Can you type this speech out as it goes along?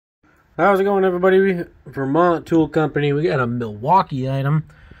How's it going, everybody? Vermont Tool Company. We got a Milwaukee item.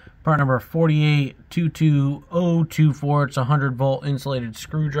 Part number 4822024. It's a 100-volt insulated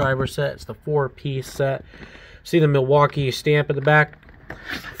screwdriver set. It's the 4-piece set. See the Milwaukee stamp at the back?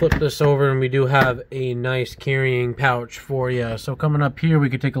 Flip this over and we do have a nice carrying pouch for you. So coming up here, we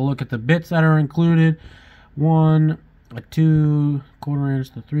could take a look at the bits that are included. 1, a 2, 1/4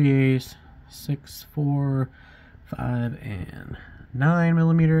 inch, the 3/8, 6, 4, 5, and 9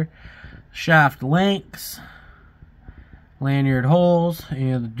 millimeter. Shaft lengths, lanyard holes,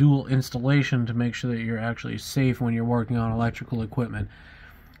 and the dual installation to make sure that you're actually safe when you're working on electrical equipment.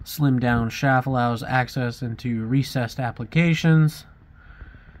 Slim down shaft allows access into recessed applications.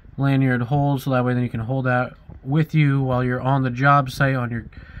 Lanyard holes, so that way then you can hold that with you while you're on the job site on your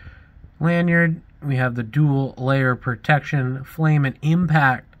lanyard. We have the dual layer protection, flame and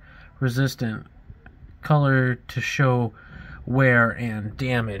impact resistant, color to show wear and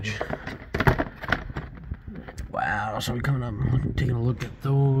damage. Wow, so we're coming up taking a look at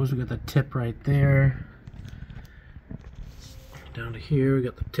those. We got the tip right there. Down to here, we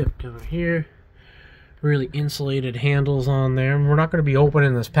got the tip down here. Really insulated handles on there. We're not going to be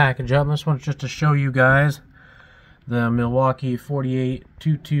opening this package up. This one's just to show you guys the Milwaukee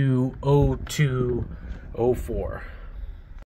 4822024.